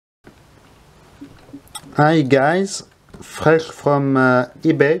Hi guys, fresh from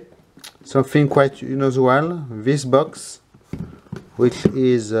eBay, something quite unusual. This box, which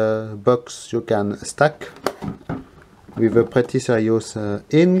is a box you can stack with a pretty serious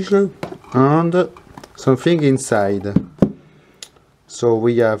hinge and something inside. So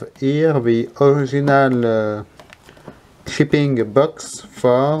we have here the original shipping box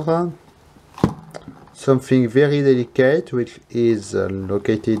for something very delicate, which is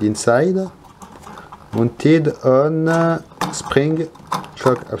located inside, mounted on spring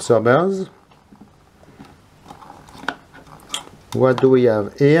shock absorbers. What do we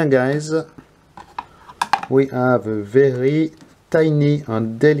have here, guys? We have a very tiny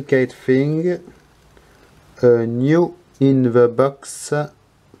and delicate thing, a new in the box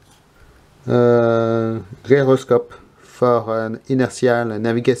gyroscope for an inertial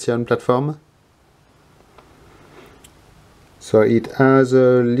navigation platform. So it has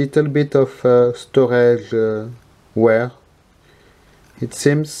a little bit of storage wear, it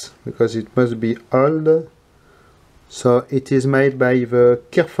seems, because it must be old. So it is made by the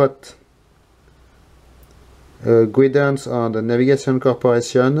Kearfott Guidance and Navigation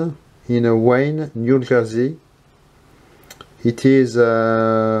Corporation in Wayne, New Jersey. It is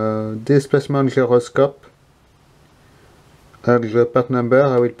a displacement gyroscope, and the part number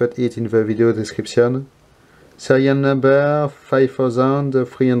I will put it in the video description. Serial number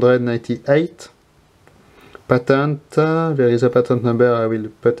 5398. Patent, there is a patent number, I will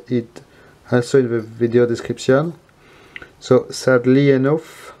put it also in the video description. So sadly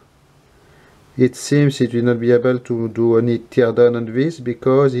enough, it seems it will not be able to do any tear down on this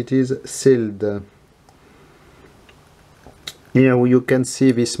because it is sealed. Here you can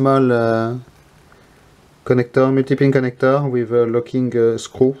see the small connector, multi-pin connector with a locking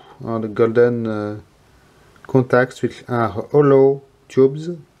screw and golden contacts, which are hollow tubes.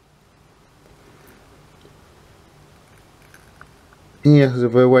 Here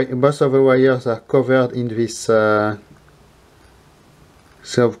most of the wires are covered in this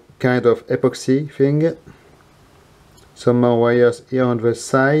some kind of epoxy thing. Some more wires here on the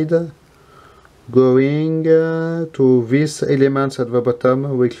side going to these elements at the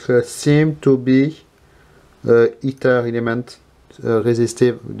bottom, which seem to be heater element,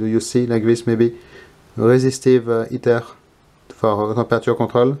 resistive. Do you see like this? Maybe resistive heater for temperature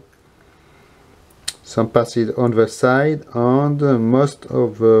control. Some parts is on the side, and most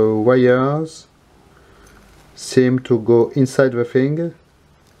of the wires seem to go inside the thing.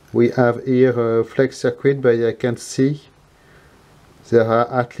 We have here a flex circuit, but I can see there are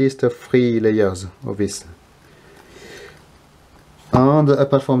at least 3 layers of this. And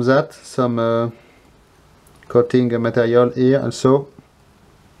apart from that, some coating material here also.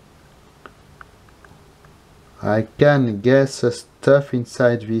 I can guess stuff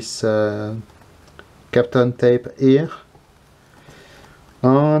inside this Kapton tape here,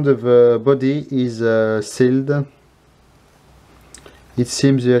 and the body is sealed. It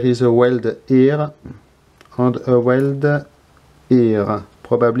seems there is a weld here and a weld here,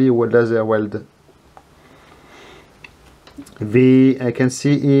 probably a laser weld. I can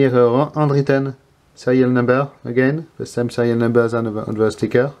see here a handwritten serial number, again the same serial numbers on the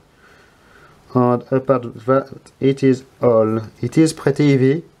sticker. And apart from that, it is all. It is pretty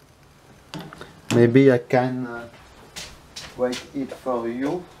heavy. Maybe I can weigh it for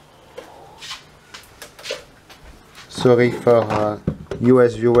you. Sorry for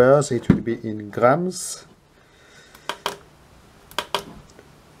US viewers, it will be in grams.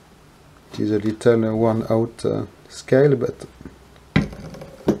 It is a little worn out scale, but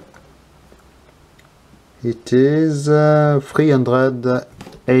it is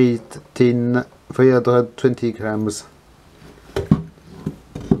 320 grams.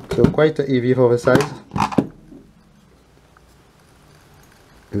 So quite heavy for the size.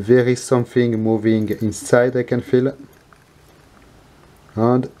 There is something moving inside, I can feel.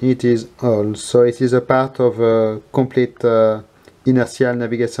 And it is all. So it is a part of a complete inertial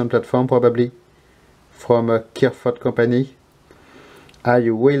navigation platform, probably from a Kearfott company. I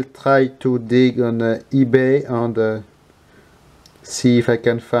will try to dig on eBay and see if I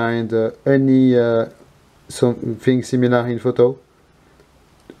can find any something similar in photo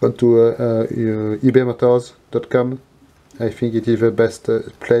onto ebaymotors.com. I think it is the best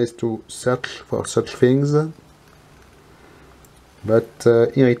place to search for such things. But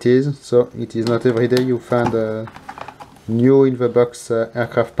here it is. So it is not every day you find a new in the box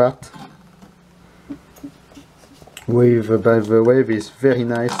aircraft part with, by the way, this very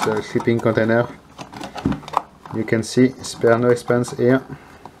nice shipping container. You can see spare no expense here.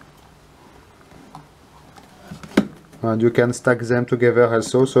 and you can stack them together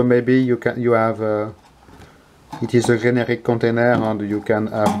also. So maybe you have It is a generic container and you can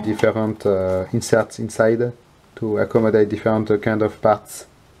have different inserts inside to accommodate different kind of parts.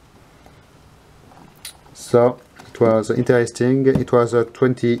 So it was interesting. It was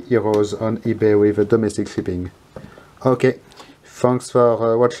 20 euros on eBay with domestic shipping. Okay, thanks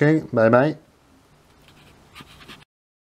for watching. Bye bye.